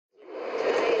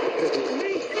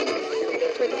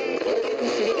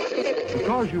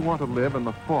Because you want to live in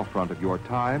the forefront of your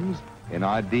times, in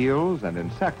ideals and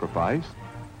in sacrifice,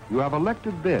 you have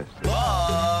elected this.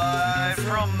 Live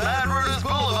from Mad Runners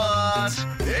Boulevard,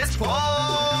 it's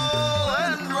Paul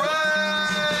and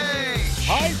Ray.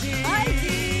 Hi,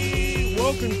 Dee.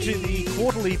 Welcome to the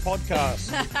quarterly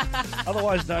podcast,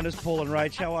 otherwise known as Paul and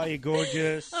Rach. How are you,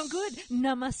 gorgeous? I'm good.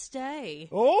 Namaste.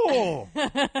 Oh,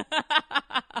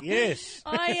 yes.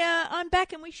 I'm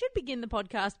back, and we should begin the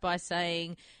podcast by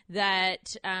saying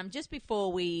that just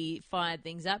before we fired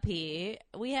things up here,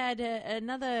 we had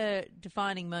another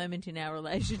defining moment in our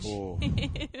relationship. Oh.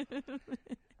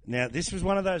 Now, this was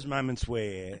one of those moments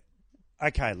where,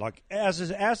 okay, like ours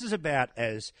is about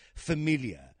as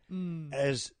familiar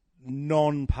as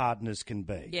non-partners can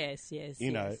be. Yes.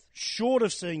 You know, short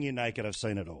of seeing you naked, I've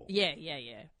seen it all. Yeah.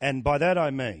 And by that I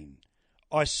mean,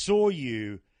 I saw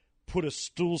you put a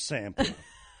stool sample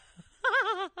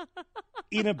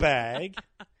in a bag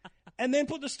and then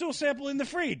put the stool sample in the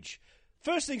fridge.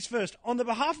 First things first, on the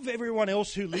behalf of everyone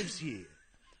else who lives here,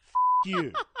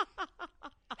 you.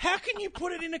 How can you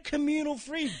put it in a communal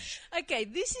fridge? Okay,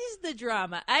 this is the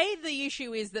drama. The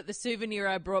issue is that the souvenir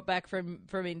I brought back from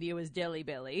India was Delhi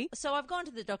Belly. So I've gone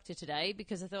to the doctor today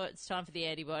because I thought it's time for the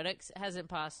antibiotics. It hasn't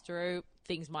passed through.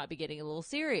 Things might be getting a little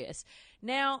serious.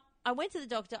 Now, I went to the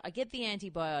doctor, I get the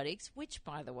antibiotics, which,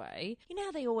 by the way, you know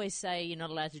how they always say you're not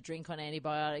allowed to drink on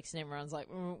antibiotics and everyone's like,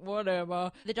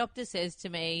 whatever. The doctor says to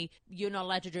me, you're not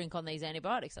allowed to drink on these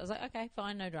antibiotics. I was like, okay,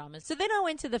 fine, no dramas. So then I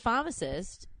went to the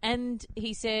pharmacist and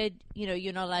he said,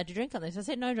 you're not allowed to drink on this. I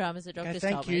said, no dramas, the doctor's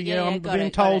told me. Thank you, I'm being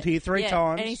told here three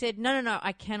times. And he said, no,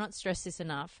 I cannot stress this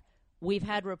enough. We've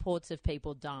had reports of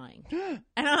people dying.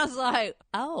 And I was like,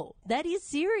 oh, that is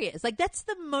serious. Like, that's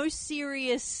the most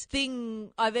serious thing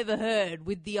I've ever heard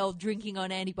with the old drinking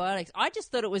on antibiotics. I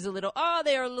just thought it was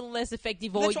they're a little less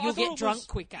effective or you'll get drunk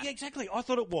quicker. Yeah, exactly. I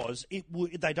thought it was.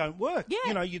 They don't work.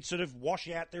 Yeah. You'd sort of wash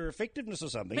out their effectiveness or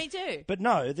something. Me too. But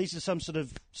no, these are some sort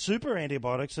of super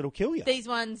antibiotics that'll kill you. These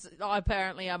ones,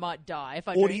 apparently I might die if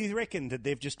I Or drink. do you reckon that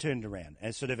they've just turned around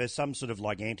as some sort of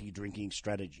like anti-drinking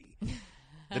strategy?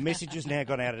 The message has now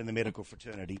gone out in the medical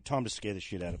fraternity. Time to scare the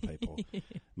shit out of people.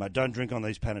 Mate, don't drink on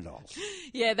these Panadols.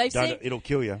 Yeah, they've said it'll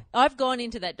kill you. I've gone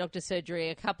into that doctor's surgery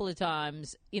a couple of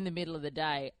times in the middle of the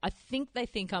day. I think they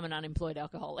think I'm an unemployed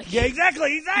alcoholic. Yeah,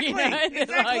 exactly.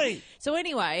 Like, so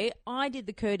anyway, I did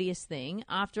the courteous thing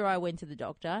after I went to the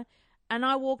doctor. And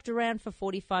I walked around for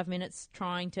 45 minutes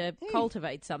trying to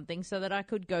cultivate something so that I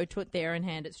could go to it there and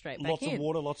hand it straight back Lots in. of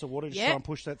water, just try and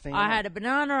push that thing I out. had a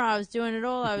banana, I was doing it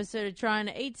all, I was sort of trying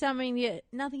to eat something, yet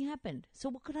nothing happened. So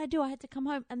what could I do? I had to come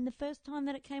home, and the first time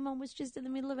that it came on was just in the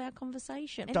middle of our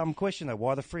conversation. Dumb question, though.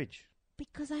 Why the fridge?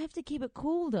 Because I have to keep it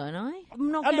cool, don't I? I'm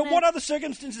not Under gonna... what other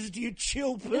circumstances do you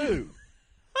chill poo?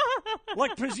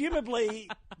 Like, presumably,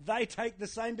 they take the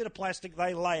same bit of plastic,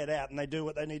 they lay it out, and they do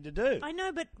what they need to do. I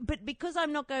know, but because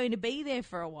I'm not going to be there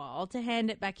for a while to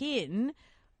hand it back in,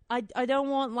 I don't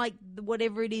want, like,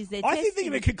 whatever it is they're testing. I think they're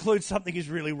going to conclude something is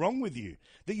really wrong with you,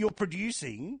 that you're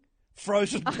producing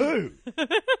frozen poo.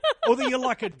 Or that you're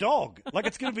like a dog, like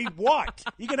it's going to be white.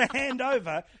 You're going to hand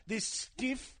over this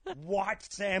stiff white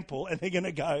sample and they're going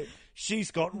to go,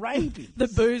 she's got rabies. The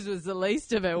booze was the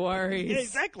least of our worries. Yeah,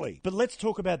 exactly. But let's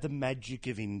talk about the magic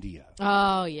of India.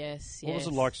 Oh, yes. What was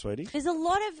it like, sweetie? There's a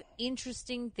lot of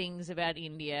interesting things about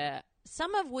India,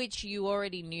 some of which you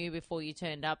already knew before you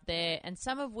turned up there, and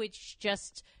some of which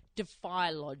just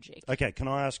defy logic. Okay, can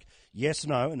I ask yes,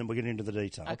 no, and then we'll get into the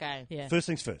detail. Okay, yeah. First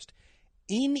things first.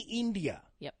 In India,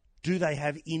 Yep. do they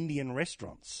have Indian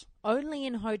restaurants? Only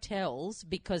in hotels,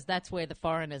 because that's where the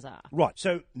foreigners are. Right.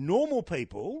 So normal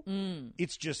people,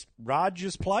 it's just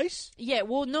Raj's place? Yeah,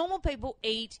 well, normal people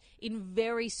eat in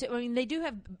they do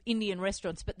have Indian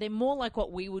restaurants, but they're more like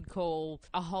what we would call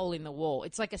a hole in the wall.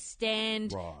 It's like a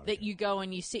stand that you go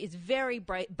and you sit. It's very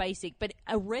basic, but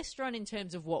a restaurant in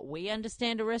terms of what we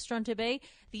understand a restaurant to be,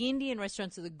 the Indian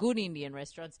restaurants or the good Indian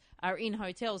restaurants are in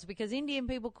hotels because Indian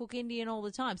people cook Indian all the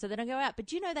time, so they don't go out. But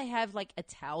do you know they have, like,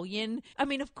 Italian? I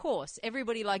mean, of course,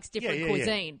 everybody likes different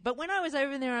cuisine. But when I was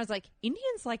over there, I was like,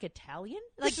 Indians like Italian?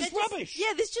 Like, this is rubbish.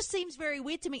 Yeah, this just seems very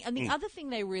weird to me. And the other thing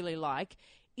they really like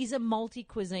is a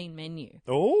multi-cuisine menu.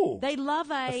 Oh. They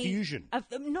love a fusion.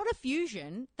 Not a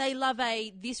fusion. They love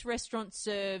this restaurant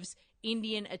serves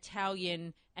Indian,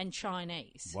 Italian, and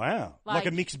Chinese. Wow. Like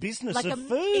a mixed business like of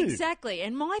food. Exactly.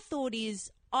 And my thought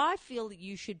is, I feel that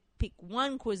you should pick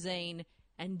one cuisine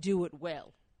and do it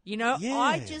well. You know, Yeah.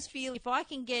 I just feel if I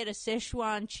can get a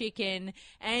Szechuan chicken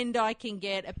and I can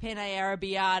get a penne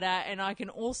arrabbiata and I can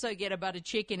also get a butter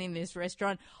chicken in this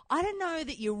restaurant, I don't know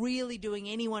that you're really doing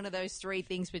any one of those three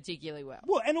things particularly well.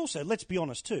 Well, and also, let's be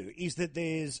honest too, is that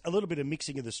there's a little bit of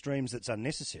mixing of the streams that's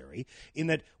unnecessary in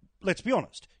that, let's be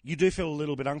honest, you do feel a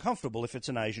little bit uncomfortable if it's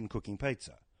an Asian cooking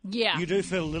pizza. Yeah. You do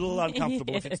feel a little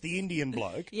uncomfortable if Yes. it's the Indian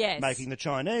bloke Yes. making the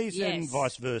Chinese and Yes.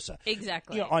 vice versa.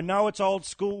 Exactly. You know, I know it's old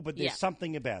school, but there's Yeah.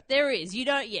 something about that. There is. You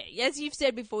don't, as you've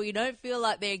said before, you don't feel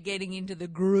like they're getting into the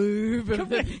groove of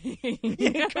the thing.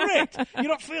 Yeah, correct. You're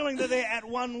not feeling that they're at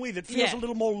one with. It feels Yeah. a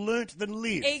little more learnt than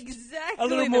lived. Exactly. A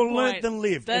little the more point. learnt than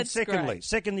lived. And That's secondly, great.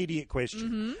 second idiot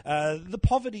question, the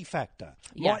poverty factor.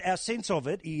 Yeah. Our sense of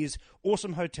it is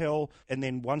awesome hotel and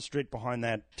then one street behind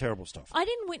that, terrible stuff. I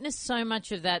didn't witness so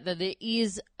much of that there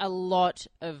is a lot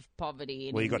of poverty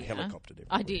in Well, you got India. helicoptered.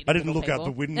 I did. I didn't little look out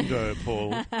the people. window,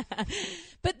 Paul.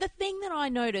 But the thing that I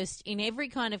noticed in every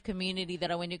kind of community that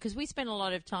I went to, because we spent a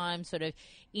lot of time sort of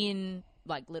in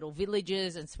like little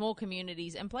villages and small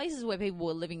communities and places where people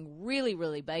were living really,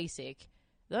 really basic,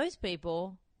 those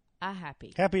people are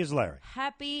happy. Happy as Larry.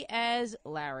 Happy as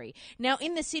Larry. Now,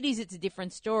 in the cities, it's a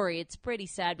different story. It's pretty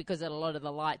sad because at a lot of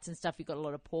the lights and stuff, you've got a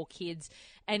lot of poor kids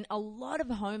and a lot of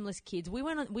homeless kids.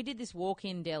 We did this walk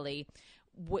in Delhi,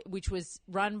 which was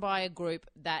run by a group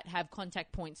that have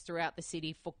contact points throughout the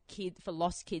city for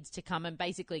lost kids to come and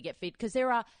basically get fit, because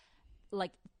there are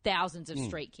like thousands of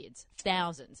street kids,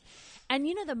 thousands. And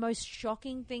you know, the most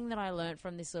shocking thing that I learned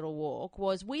from this little walk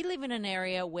was we live in an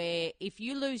area where if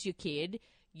you lose your kid,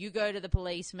 you go to the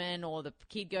policeman or the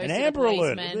kid goes An to the Amber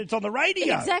Alert. policeman. It's on the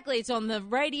radio. Exactly. It's on the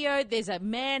radio. There's a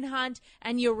manhunt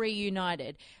and you're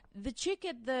reunited. The chick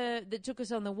that took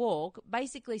us on the walk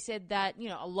basically said that, you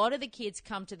know, a lot of the kids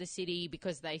come to the city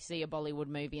because they see a Bollywood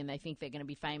movie and they think they're going to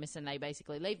be famous and they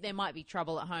basically leave. There might be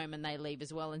trouble at home and they leave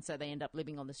as well, and so they end up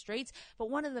living on the streets. But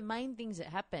one of the main things that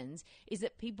happens is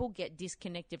that people get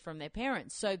disconnected from their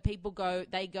parents. So people go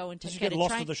and Did you get get a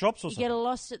lost train. at the shops or You something? get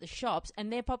lost at the shops,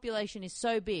 and their population is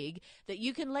so big that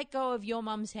you can let go of your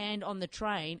mum's hand on the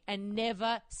train and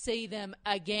never see them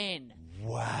again.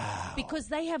 Wow. Because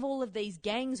they have all of these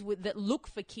gangs that look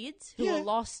for kids who Yeah. are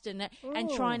lost and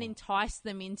try and entice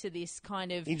them into this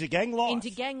kind of Into gang life. Into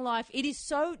gang life. It is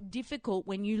so difficult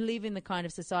when you live in the kind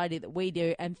of society that we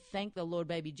do, and thank the Lord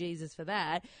baby Jesus for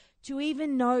that, to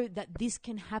even know that this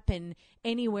can happen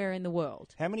anywhere in the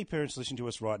world. How many parents listening to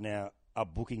us right now are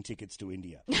booking tickets to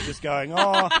India? Just going,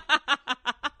 oh,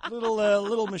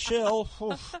 little Michelle.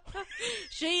 Oof.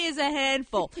 She is a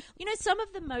handful. You know, some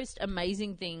of the most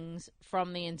amazing things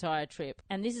from the entire trip,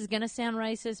 and this is going to sound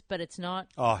racist, but it's not.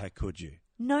 Oh, how could you?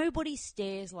 Nobody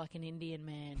stares like an Indian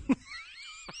man.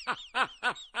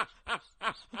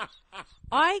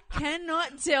 I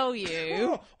cannot tell you.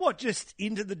 Oh, what, just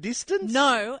into the distance?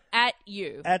 No, at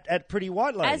you. At Pretty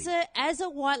White Lady? As a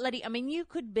white lady, I mean, you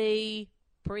could be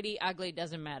pretty ugly,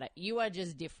 doesn't matter. You are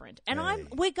just different. And Hey.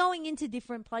 we're going into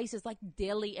different places like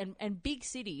Delhi and big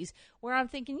cities where I'm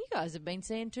thinking, you guys have been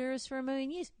seeing tourists for a million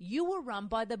years. You were run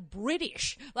by the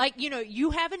British. Like, you know,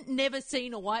 you haven't never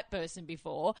seen a white person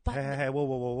before. But Hey,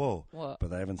 whoa. What? But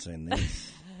they haven't seen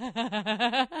this.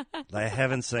 They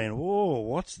haven't seen, whoa,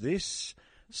 what's this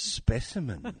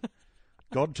specimen?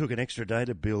 God took an extra day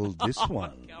to build this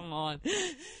one. Come on.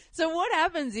 So what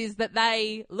happens is that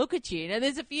they look at you. Now,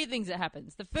 there's a few things that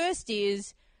happens. The first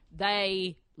is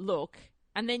they look,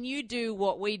 and then you do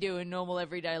what we do in normal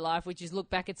everyday life, which is look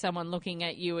back at someone looking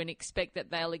at you and expect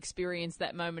that they'll experience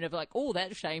that moment of like, oh,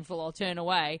 that's shameful, I'll turn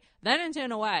away. They don't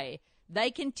turn away. They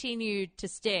continue to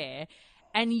stare.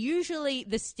 And usually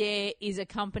the stare is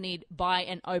accompanied by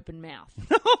an open mouth.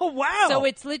 Oh, wow. So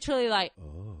it's literally like,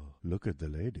 Look at the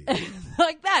lady.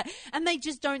 like that. And they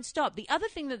just don't stop. The other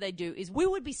thing that they do is we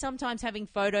would be sometimes having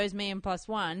photos, me and plus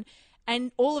one,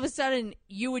 and all of a sudden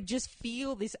you would just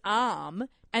feel this arm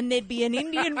and there'd be an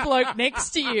Indian bloke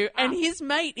next to you and his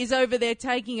mate is over there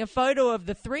taking a photo of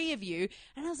the three of you.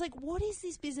 And I was like, what is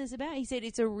this business about? He said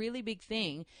it's a really big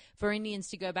thing for Indians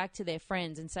to go back to their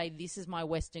friends and say, this is my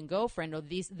Western girlfriend or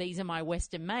these are my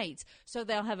Western mates. So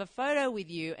they'll have a photo with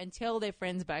you and tell their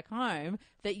friends back home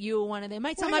that you were one of their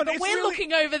mates. Well, I'm hang like, on, but it's we're really-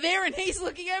 looking over there and he's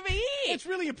looking over here. It's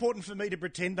really important for me to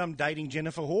pretend I'm dating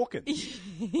Jennifer Hawkins.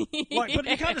 Like, but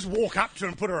you can't just walk up to her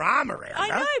and put her arm around I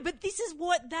her. know, but this is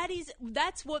what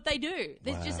that's what they do.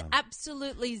 There's just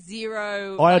absolutely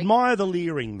zero. I admire the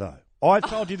leering, though. I've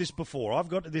told you this before. I've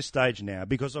got to this stage now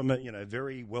because I'm a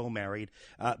very well married,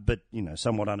 but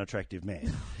somewhat unattractive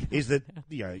man. Is that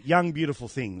young beautiful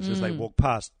things as they walk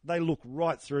past, they look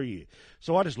right through you.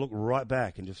 So I just look right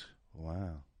back and just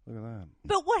wow, look at that.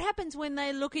 But what happens when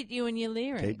they look at you and you're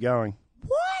leering? Keep going.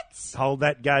 What? Hold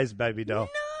that gaze, baby doll.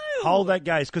 No. Hold that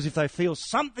gaze, because if they feel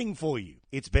something for you,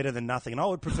 it's better than nothing. And I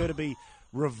would prefer to be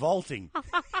revolting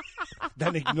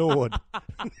than ignored.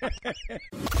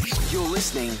 You're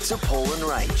listening to Paul and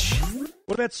Rach.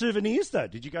 What about souvenirs, though?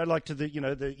 Did you go to the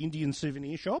the Indian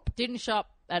souvenir shop? Didn't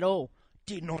shop at all.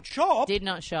 Did not shop. Did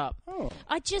not shop. Oh.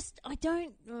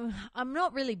 I'm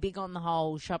not really big on the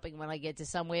whole shopping when I get to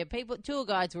somewhere. Tour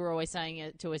guides were always saying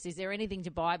it to us, is there anything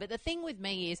to buy? But the thing with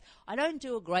me is I don't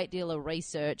do a great deal of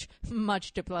research,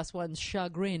 much to plus one's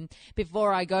chagrin,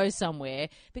 before I go somewhere,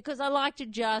 because I like to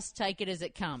just take it as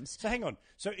it comes. So hang on.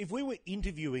 So if we were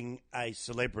interviewing a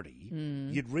celebrity,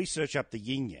 you'd research up the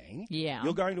yin-yang. Yeah.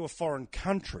 You're going to a foreign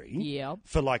country Yep.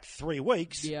 for like 3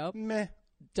 weeks. Yep. Meh.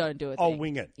 Don't do it. I'll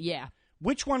wing it. Yeah.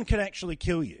 Which one can actually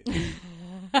kill you?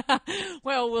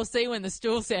 Well, we'll see when the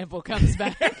stool sample comes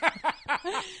back.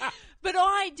 But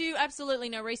I do absolutely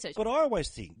no research. But I always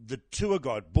think the tour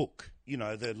guide book,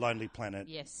 the Lonely Planet,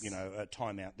 Yes.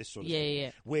 Time Out, this sort of Yeah, thing,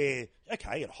 yeah. where,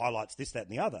 okay, it highlights this, that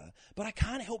and the other, but I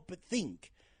can't help but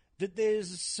think that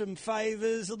there's some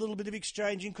favours, a little bit of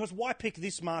exchanging, because why pick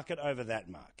this market over that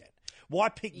market? Why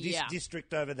pick this Yeah.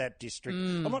 district over that district?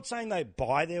 I'm not saying they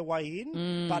buy their way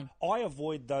in, but I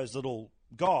avoid those little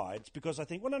guides because I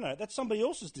think, well, no, that's somebody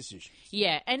else's decision.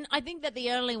 Yeah, and I think that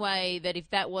the only way that if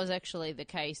that was actually the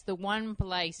case, the one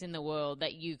place in the world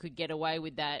that you could get away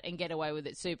with that and get away with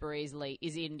it super easily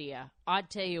is India. I'd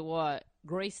tell you what,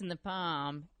 grease in the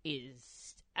palm is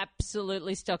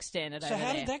absolutely stock standard So over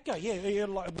how there. did that go? Yeah,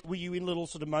 were you in little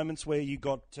sort of moments where you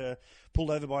got pulled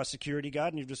over by a security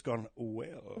guard and you've just gone,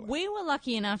 well... We were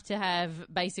lucky enough to have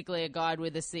basically a guide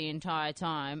with us the entire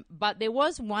time, but there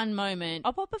was one moment,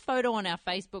 I'll pop a photo on our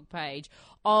Facebook page,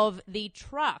 of the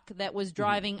truck that was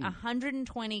driving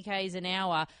 120 k's an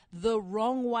hour the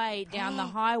wrong way down the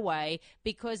highway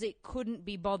because it couldn't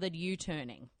be bothered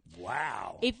U-turning.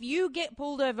 Wow. If you get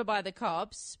pulled over by the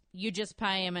cops, you just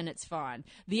pay them and it's fine.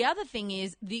 The other thing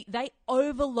is they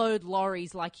overload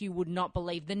lorries like you would not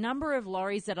believe. The number of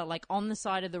lorries that are like on the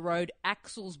side of the road,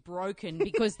 axles broken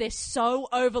because they're so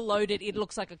overloaded it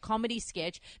looks like a comedy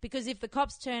sketch, because if the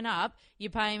cops turn up, you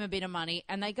pay them a bit of money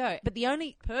and they go. But the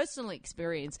only personal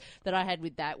experience that I had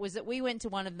with that was that we went to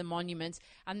one of the monuments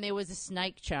and there was a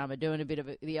snake charmer doing a bit of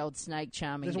the old snake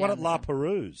charming. There's down one at the La side.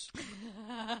 Perouse.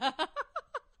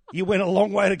 You went a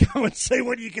long way to go and see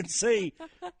what you can see.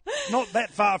 Not that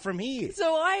far from here.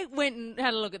 So I went and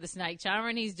had a look at the snake charmer,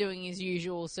 and he's doing his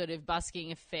usual sort of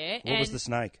busking affair. What was the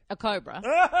snake? A cobra.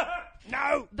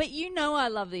 No! But I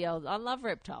love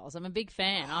reptiles. I'm a big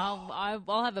fan.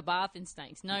 I'll have a bath in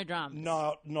snakes, no dramas.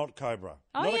 No, not cobra.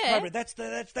 Oh, not yeah? a cobra.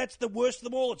 That's the worst of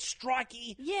them all. It's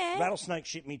striky. Yeah. Rattlesnake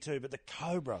shit me too, but the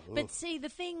cobra. But ugh. see, the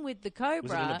thing with the cobra...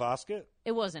 Was it in a basket?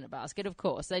 It was in a basket, of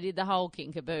course. They did the whole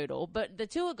king caboodle. But the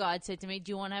tour guide said to me,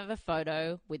 do you want to have a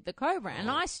photo with the cobra? And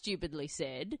I stupidly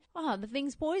said, the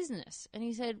thing's poisonous. And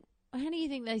he said, how do you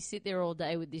think they sit there all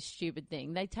day with this stupid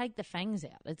thing? They take the fangs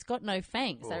out. It's got no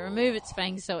fangs. They remove its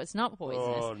fangs so it's not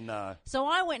poisonous. Oh, no. So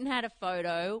I went and had a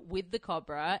photo with the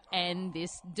cobra and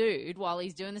this dude while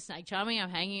he's doing the snake charming. I'm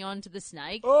hanging on to the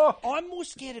snake. Oh, I'm more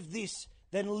scared of this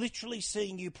than literally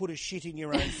seeing you put a shit in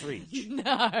your own fridge.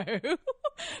 No. Really?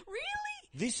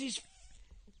 This is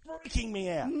freaking me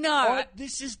out. No.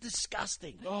 This is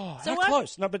disgusting. Oh, So how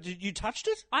close? No, but you touched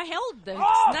it? I held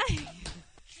the snake.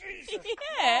 Jesus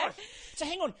Yeah. Christ. So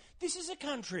hang on. This is a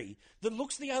country that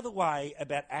looks the other way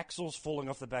about axles falling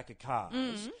off the back of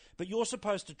cars, but you're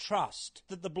supposed to trust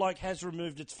that the bloke has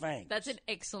removed its fangs. That's an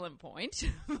excellent point.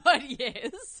 But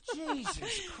yes.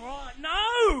 Jesus Christ.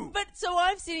 No! But so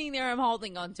I'm sitting there, I'm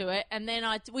holding on to it, and then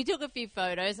we took a few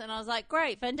photos, and I was like,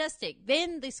 great, fantastic.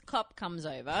 Then this cop comes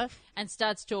over and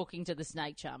starts talking to the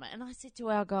snake charmer. And I said to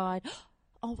our guide,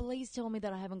 oh, please tell me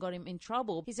that I haven't got him in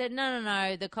trouble. He said,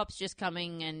 no, the cop's just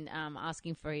coming and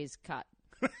asking for his cut.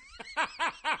 I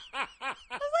was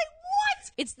like,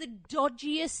 what? It's the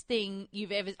dodgiest thing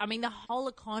you've ever... I mean, the whole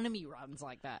economy runs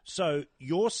like that. So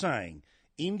you're saying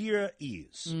India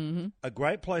is a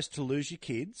great place to lose your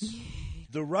kids,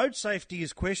 the road safety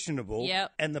is questionable,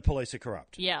 Yep. and the police are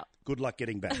corrupt. Yeah. Good luck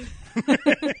getting back.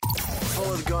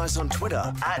 Follow the guys on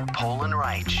Twitter at Paul and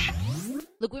Rach.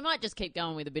 Look, we might just keep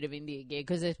going with a bit of India gear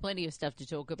because there's plenty of stuff to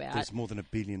talk about. There's more than a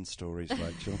billion stories,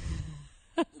 Rachel.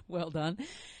 Well done.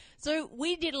 So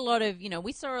we did a lot of,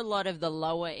 we saw a lot of the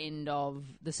lower end of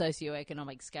the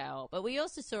socioeconomic scale, but we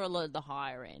also saw a lot of the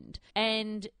higher end.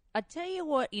 And I tell you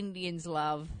what Indians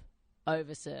love,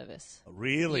 over service.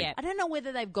 Really? Yeah. I don't know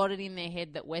whether they've got it in their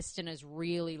head that Westerners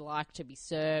really like to be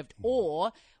served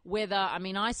or whether, I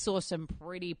mean, I saw some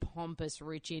pretty pompous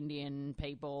rich Indian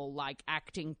people like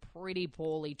acting pretty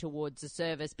poorly towards the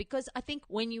service, because I think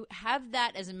when you have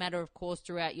that as a matter of course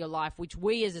throughout your life, which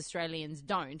we as Australians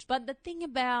don't, but the thing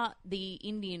about the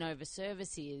Indian over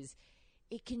service is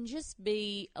it can just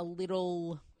be a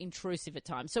little intrusive at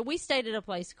times. So we stayed at a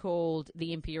place called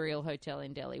the Imperial Hotel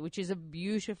in Delhi, which is a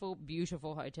beautiful,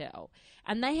 beautiful hotel.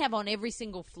 And they have on every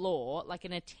single floor, like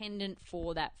an attendant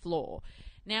for that floor.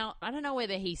 Now, I don't know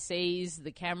whether he sees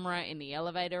the camera in the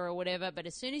elevator or whatever, but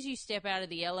as soon as you step out of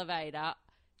the elevator,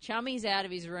 Chummy's out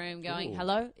of his room going,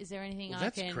 hello, is there anything I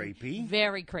that's can... creepy.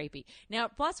 Very creepy. Now,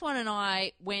 Plus One and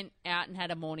I went out and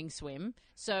had a morning swim.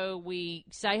 So we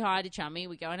say hi to Chummy,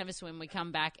 we go and have a swim, we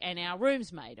come back, and our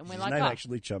room's made. And we're Is like, his name oh.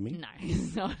 actually Chummy? No,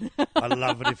 it's not. I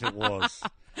love it if it was.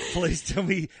 Please tell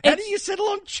me. How do you settle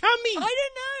on Chummy? I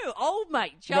don't know. Old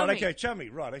mate, Chummy. Right, okay, Chummy.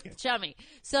 Right, okay. Chummy.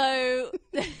 So,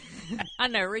 I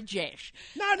know, Rajesh.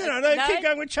 No. Keep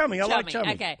going with Chummy. I like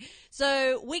Chummy. Okay.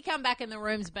 So we come back and the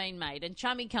room's been made, and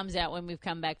Chummy comes out when we've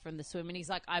come back from the swim, and he's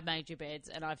like, I made your beds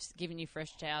and I've given you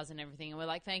fresh towels and everything. And we're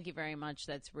like, thank you very much.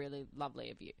 That's really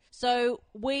lovely of you. So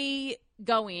we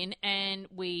go in and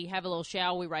we have a little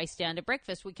shower. We race down to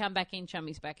breakfast. We come back in.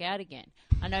 Chummy's back out again.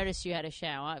 I noticed you had a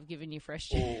shower. I've given you fresh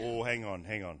towels. Oh, hang on.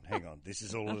 This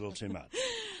is all a little too much.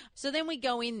 So then we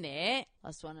go in there.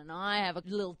 Plus One and I have a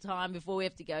little time before we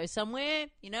have to go somewhere.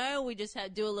 You know, we just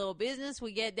do a little business.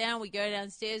 We get down, we go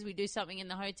downstairs, we do something in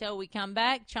the hotel, we come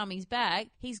back. Chummy's back.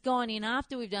 He's gone in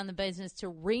after we've done the business to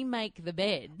remake the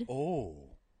bed. Oh.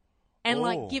 And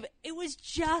Oh. it was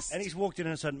just... And he's walked in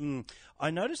and said, I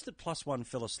noticed that Plus One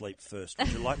fell asleep first.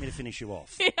 Would you like me to finish you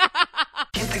off? Hit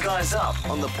the guys up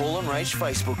on the Paul and Rach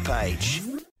Facebook page.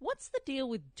 What's the deal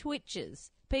with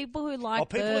twitchers? People who like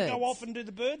people birds. that go off and do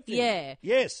the bird thing. Yeah.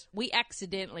 Yes. We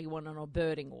accidentally went on a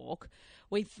birding walk.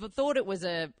 We thought it was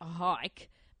a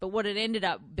hike, but what it ended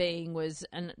up being was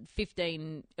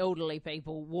 15 elderly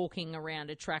people walking around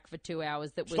a track for 2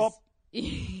 hours that was... Stop.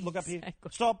 Look up here.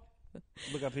 Exactly. Stop.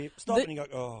 Look up here. Stop. And you go,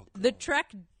 oh. The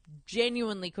track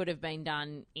genuinely could have been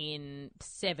done in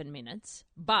 7 minutes,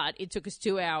 but it took us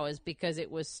 2 hours because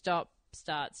it was stop,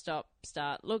 start, stop,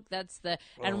 start. Look, that's the...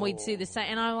 And we'd see the same...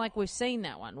 And I'm like, we've seen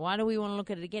that one. Why do we want to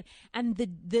look at it again? And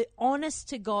the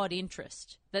honest-to-God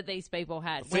interest that these people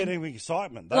had. They had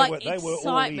excitement. They Like were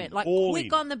excitement. all in.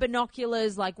 Quick on the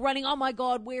binoculars, like running, oh, my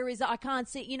God, where is it? I can't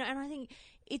see. You know, and I think...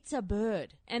 It's a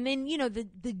bird. And then, you know, the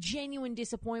genuine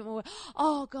disappointment where,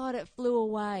 oh, God, it flew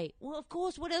away. Well, of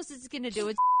course, what else is it going to do?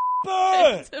 It's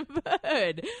Bird! It's a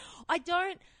bird. I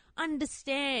don't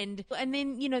understand. And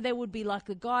then, you know, there would be like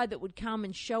a guy that would come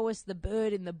and show us the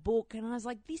bird in the book. And I was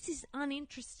like, this is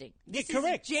uninteresting. Yeah, This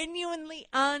correct. is genuinely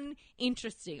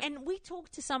uninteresting. And we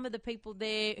talked to some of the people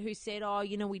there who said, oh,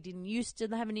 you know, we didn't used to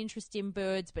have an interest in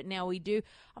birds, but now we do.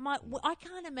 I'm like, well, I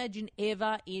can't imagine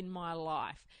ever in my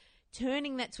life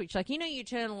turning that switch. Like, you know, you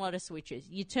turn a lot of switches.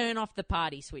 You turn off the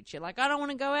party switch. You're like, I don't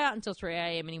want to go out until 3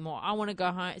 a.m. anymore. I want to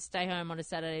go home, stay home on a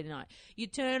Saturday night. You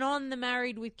turn on the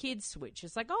married with kids switch.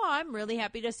 It's like, oh, I'm really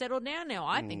happy to settle down now.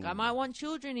 I think I might want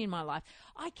children in my life.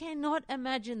 I cannot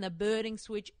imagine the birding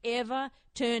switch ever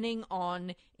turning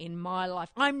on in my life.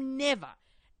 I'm never,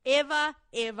 ever,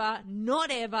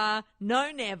 not ever,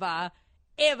 no never,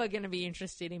 ever going to be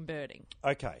interested in birding.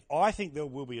 Okay, I think there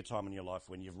will be a time in your life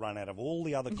when you've run out of all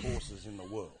the other courses in the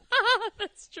world.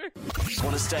 That's true.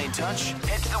 Want to stay in touch?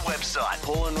 Head to the website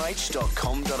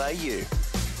paulandrach.com.au.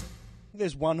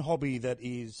 There's one hobby that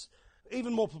is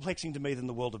even more perplexing to me than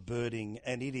the world of birding,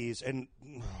 and it is, and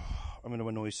I'm going to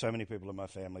annoy so many people in my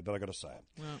family, but I've got to say it.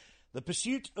 Well. The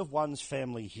pursuit of one's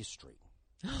family history.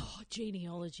 Oh,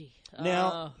 genealogy.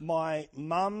 Now, my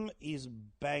mum is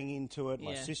bang into it,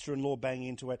 my Yeah. sister-in-law bang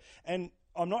into it, and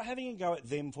I'm not having a go at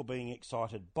them for being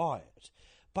excited by it.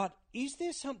 But is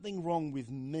there something wrong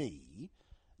with me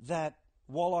that,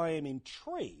 while I am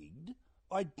intrigued,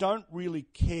 I don't really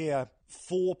care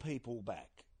 4 people back,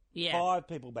 Yeah. 5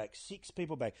 people back, 6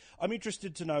 people back? I'm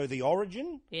interested to know the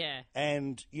origin Yeah.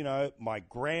 and, you know, my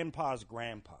grandpa's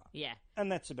grandpa. Yeah.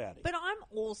 And that's about it. But I'm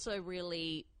also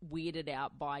really weirded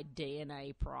out by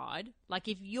DNA pride. Like,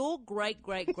 if your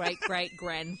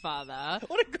great-great-great-great-great-grandfather...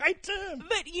 What a great term!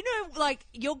 But, you know, like,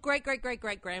 your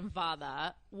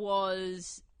great-great-great-great-grandfather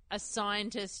was a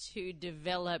scientist who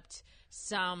developed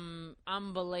some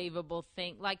unbelievable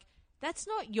thing. Like, that's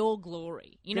not your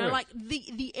glory. You know, Correct.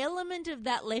 like, the element of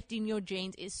that left in your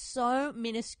genes is so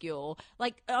minuscule.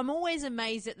 Like, I'm always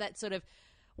amazed at that sort of...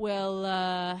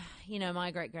 Well, you know, my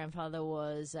great-grandfather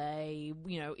was a,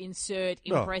 you know, insert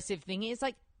impressive thing. It's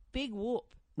like, big whoop.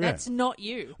 That's not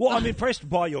you. Well, I'm impressed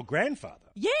by your grandfather.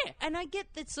 Yeah, and I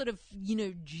get that sort of,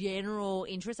 general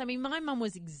interest. I mean, my mum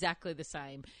was exactly the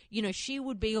same. She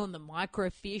would be on the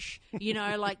microfiche,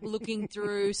 like looking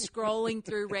through, scrolling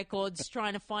through records,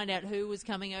 trying to find out who was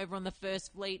coming over on the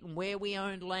First Fleet and where we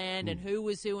owned land and who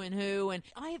was who and who. And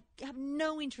I have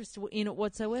no interest in it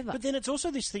whatsoever. But then it's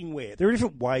also this thing where there are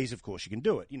different ways, of course, you can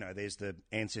do it. There's the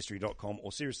Ancestry.com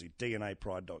or seriously,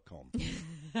 DNApride.com.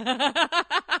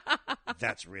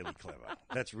 That's really clever.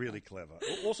 That's really clever.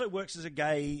 It also works as a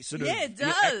gay sort of it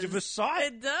does. Activist site.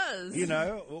 It does.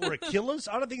 Or a killer's.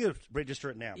 I don't think they'll register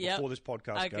it now before this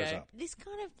podcast goes up. This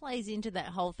kind of plays into that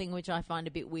whole thing, which I find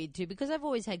a bit weird too, because I've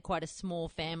always had quite a small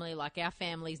family. Like, our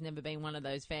family's never been one of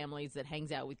those families that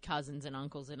hangs out with cousins and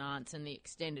uncles and aunts and the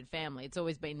extended family. It's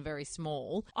always been very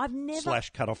small. I've never...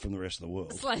 / cut off from the rest of the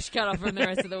world. / cut off from the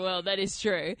rest of the world. That is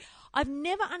true. I've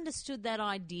never understood that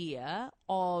idea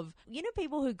of,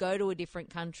 people who go to a different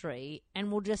country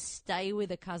and will just stay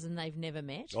with a cousin they've never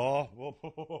met. Or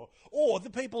the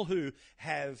people who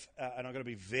have, and I've got to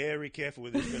be very careful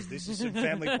with this because this is some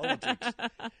family politics,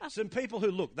 some people who,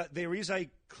 look, that there is a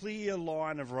clear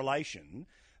line of relation,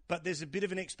 but there's a bit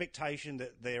of an expectation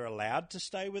that they're allowed to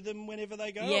stay with them whenever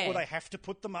they go, or they have to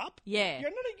put them up. Yeah.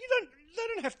 They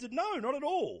don't have to know, not at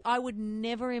all. I would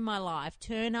never in my life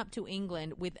turn up to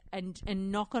England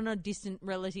and knock on a distant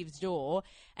relative's door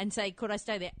and say, could I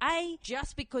stay there?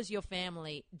 Just because you're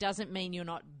family doesn't mean you're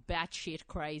not batshit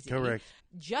crazy. Correct.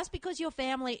 Just because you're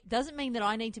family doesn't mean that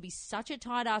I need to be such a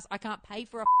tight ass I can't pay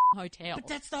for a hotel. But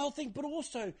that's the whole thing. But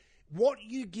also, what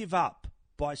you give up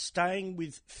by staying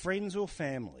with friends or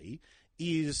family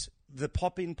is the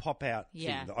pop-in, pop-out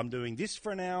thing. I'm doing this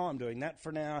for an hour, I'm doing that for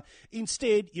an hour.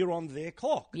 Instead, you're on their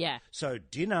clock. Yeah. So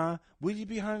dinner, will you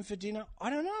be home for dinner? I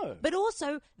don't know. But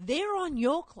also, they're on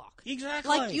your clock.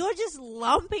 Exactly. Like, you're just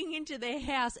lumping into their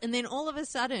house, and then all of a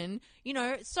sudden,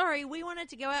 sorry, we wanted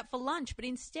to go out for lunch, but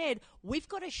instead, we've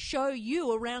got to show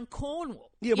you around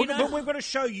Cornwall. Yeah, but we've got to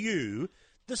show you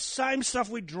the same stuff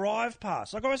we drive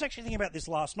past. Like, I was actually thinking about this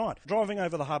last night, driving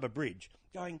over the Harbour Bridge,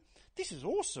 going, this is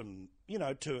awesome,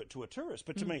 to a tourist,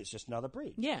 but to me it's just another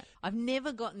bridge. Yeah, I've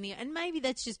never gotten and maybe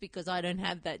that's just because I don't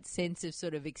have that sense of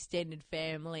sort of extended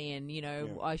family and,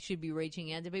 I should be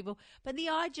reaching out to people. But the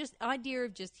idea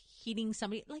of just hitting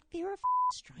somebody, like, they're a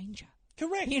stranger.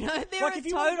 Correct. They're like a if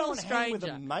you total want to stranger. hang with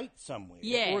a mate somewhere,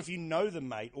 Yeah. or if you know the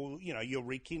mate, or, you're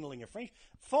rekindling a friendship,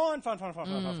 fine.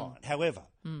 However,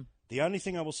 the only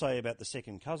thing I will say about the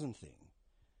second cousin thing,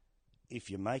 if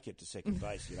you make it to second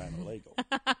base, you ain't illegal.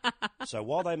 So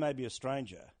while they may be a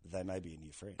stranger, they may be a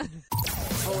new friend.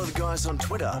 Follow the guys on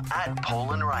Twitter at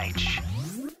Paul and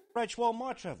Rach. Rach, while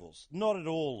my travels, not at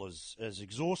all as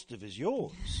exhaustive as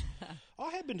yours,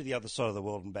 I have been to the other side of the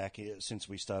world and back since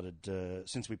we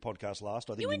podcast last.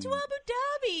 I think You went to Abu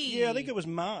Dhabi. Yeah, I think it was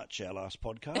March, our last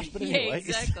podcast. But yeah, anyway.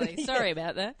 exactly. Sorry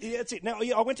about that. Yeah, that's it. Now,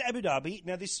 I went to Abu Dhabi.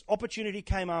 Now, this opportunity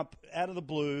came up out of the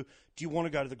blue. Do you want to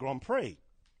go to the Grand Prix?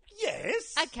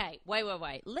 Yes. Okay,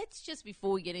 wait. Let's just,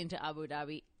 before we get into Abu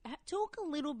Dhabi, talk a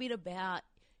little bit about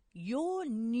your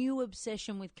new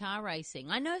obsession with car racing.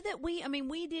 I know that we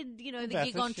did, the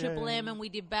gig on Triple M, and we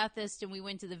did Bathurst, and we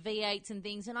went to the V8s and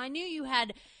things, and I knew you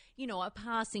had, a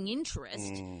passing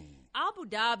interest. Abu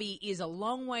Dhabi is a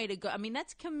long way to go. I mean,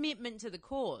 that's commitment to the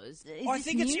cause. I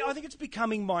think it's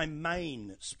becoming my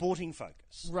main sporting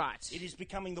focus. Right. It is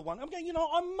becoming the one. I'm going,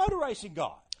 I'm a motor racing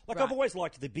guy. Like, Right. I've always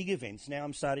liked the big events. Now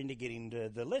I'm starting to get into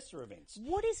the lesser events.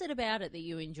 What is it about it that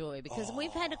you enjoy? Because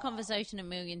we've had a conversation a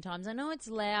million times. I know it's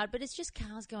loud, but it's just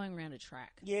cars going around a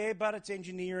track. Yeah, but it's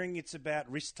engineering. It's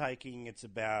about risk-taking. It's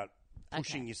about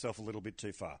pushing yourself a little bit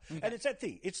too far. Okay. And it's that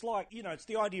thing. It's like, it's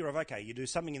the idea of, okay, you do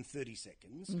something in 30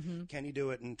 seconds. Mm-hmm. Can you do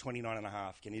it in 29 and a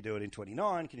half? Can you do it in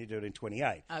 29? Can you do it in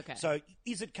 28? Okay. So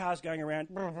is it cars going around?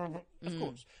 Of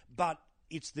course. But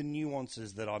it's the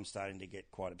nuances that I'm starting to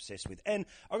get quite obsessed with. And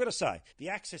I've got to say, the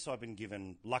access I've been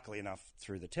given, luckily enough,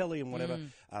 through the telly and whatever,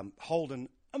 Holden,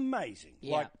 amazing.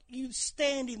 Yeah. Like, you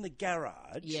stand in the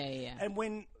garage. Yeah. And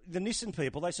when the Nissan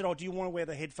people, they said, do you want to wear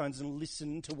the headphones and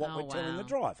listen to what we're telling the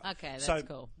driver? Okay, that's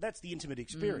cool. That's the intimate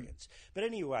experience. But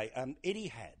anyway, Eddie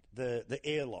had, the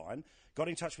airline, got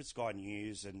in touch with Sky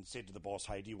News and said to the boss,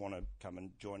 hey, do you want to come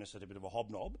and join us at a bit of a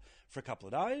hobnob for a couple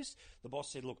of days? The boss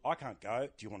said, look, I can't go.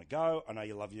 Do you want to go? I know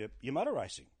you love your motor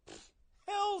racing.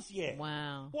 Hells yeah.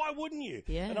 Wow. Why wouldn't you?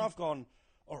 Yeah. And I've gone,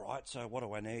 all right, so what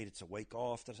do I need? It's a week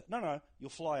off. No, you'll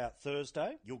fly out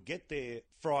Thursday. You'll get there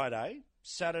Friday,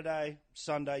 Saturday,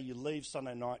 Sunday. You leave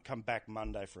Sunday night, come back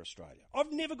Monday for Australia.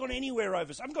 I've never gone anywhere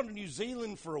over. I've gone to New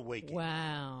Zealand for a week.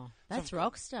 Wow. That's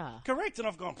rock star. Correct. And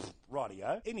I've gone,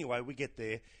 rightio. Anyway, we get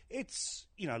there. It's,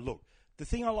 look, The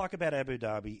thing I like about Abu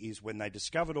Dhabi is when they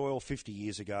discovered oil 50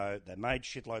 years ago, they made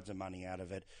shitloads of money out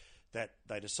of it, that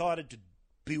they decided to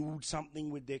build something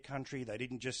with their country. They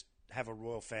didn't just have a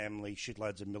royal family,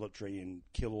 shitloads of military, and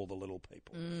kill all the little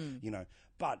people,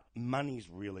 But money's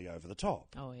really over the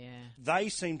top. Oh, yeah. They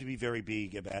seem to be very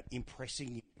big about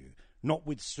impressing you, not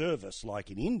with service like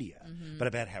in India, but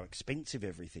about how expensive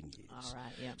everything is. All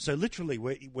right, yeah. So literally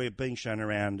we're being shown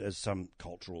around as some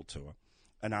cultural tour,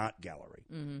 an art gallery.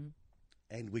 Mm-hmm.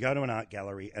 And we go to an art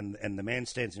gallery, and the man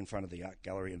stands in front of the art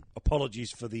gallery, and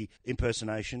apologies for the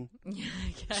impersonation. Okay.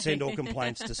 Send all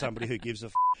complaints to somebody who gives a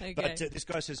f***. Okay. But this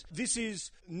guy says, this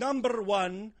is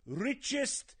 #1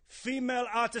 richest female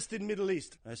artist in Middle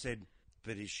East. I said,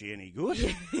 but is she any good?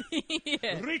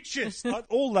 Yeah. Richest.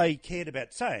 All they cared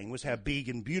about saying was how big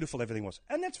and beautiful everything was.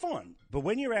 And that's fine. But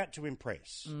when you're out to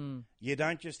impress, you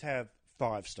don't just have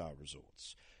 5-star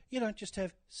resorts. You don't just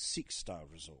have 6-star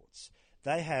resorts.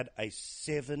 They had a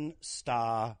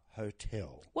 7-star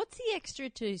hotel. What's the extra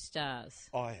 2 stars?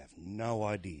 I have no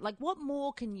idea. Like, what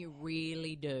more can you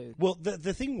really do? Well,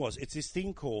 the thing was, it's this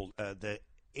thing called the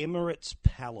Emirates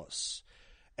Palace.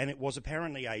 And it was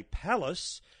apparently a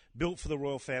palace built for the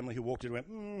royal family who walked in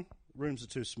and went, rooms are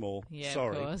too small. Yeah,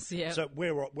 Sorry. of course, yeah. So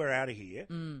we're out of here.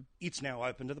 It's now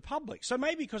open to the public. So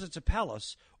maybe because it's a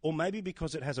palace, or maybe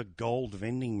because it has a gold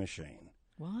vending machine.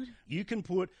 What? You can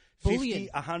put Bullion.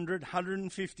 $50, $100,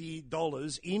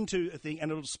 $150 into a thing and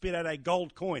it'll spit out a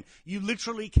gold coin. You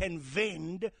literally can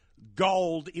vend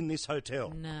gold in this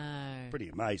hotel. No. Pretty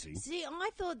amazing. See, I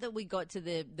thought that we got to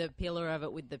the pillar of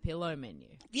it with the pillow menu.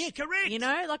 Yeah, correct. You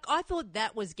know, like I thought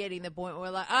that was getting the point where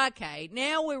we're like, okay,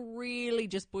 now we're really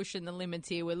just pushing the limits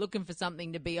here. We're looking for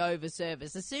something to be over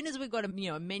service. As soon as we've got a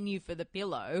menu for the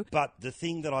pillow. But the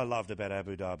thing that I loved about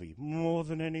Abu Dhabi more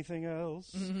than anything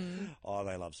else,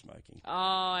 they love smoking. Oh,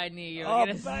 I knew you were Oh,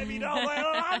 going to say. baby, no, they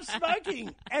love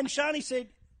smoking. And Shani said,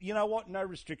 you know what? No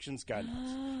restrictions, go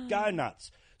nuts. Go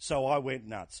nuts. So I went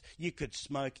nuts. You could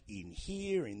smoke in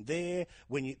here, in there.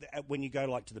 When you go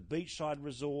like to the beachside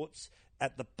resorts,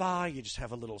 at the bar, you just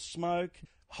have a little smoke.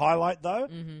 Highlight though,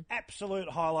 absolute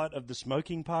highlight of the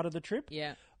smoking part of the trip.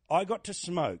 Yeah. I got to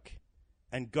smoke,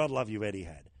 and God love you,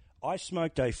 Etihad. I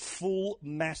smoked a full,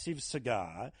 massive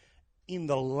cigar in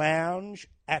the lounge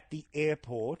at the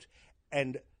airport,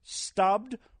 and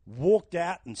stubbed, walked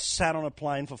out, and sat on a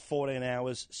plane for 14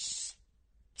 hours.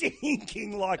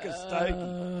 Stinking like a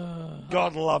steak.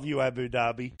 God love you, Abu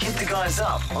Dhabi. Hit the guys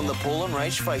up on the Paul and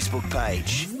Rach Facebook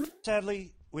page.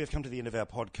 Sadly, we have come to the end of our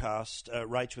podcast.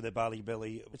 Rach with her Bali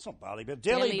Belly. It's not Bali Belly.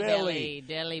 Deli Belly.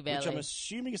 Deli Belly. Which I'm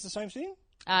assuming is the same thing?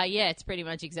 Yeah, it's pretty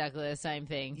much exactly the same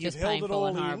thing. You've Just held it painful all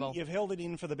and horrible. in. You've held it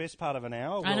in for the best part of an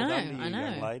hour. Well I know, done to you, I know.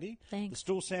 young lady. Thanks. The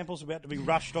stool sample's about to be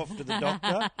rushed off to the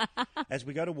doctor. As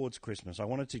we go towards Christmas, I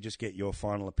wanted to just get your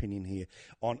final opinion here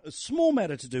on a small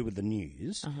matter to do with the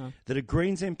news, that a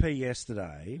Greens MP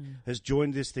yesterday has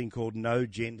joined this thing called No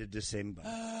Gender December.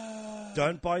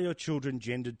 Don't buy your children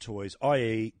gendered toys,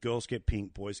 i.e. girls get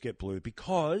pink, boys get blue,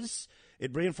 because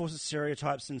it reinforces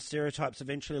stereotypes, and stereotypes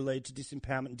eventually lead to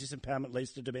disempowerment, and disempowerment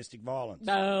leads to domestic violence.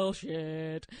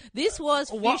 Bullshit. This was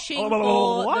What? fishing What?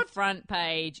 for the front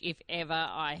page, if ever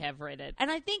I have read it. And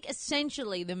I think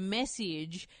essentially the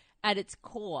message at its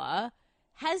core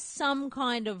has some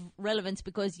kind of relevance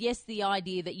because, yes, the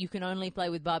idea that you can only play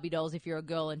with Barbie dolls if you're a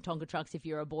girl and Tonka trucks if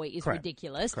you're a boy is Correct.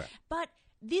 ridiculous. Correct. But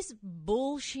this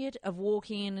bullshit of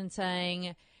walking in and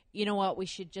saying, you know what, we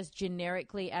should just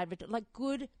generically advertise, like,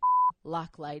 good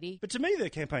luck, lady. But to me, the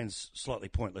campaign's slightly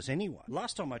pointless anyway.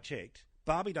 Last time I checked,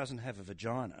 Barbie doesn't have a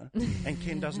vagina and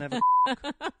Ken doesn't have a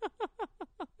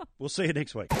We'll see you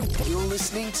next week. You're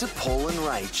listening to Paul and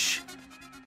Rach.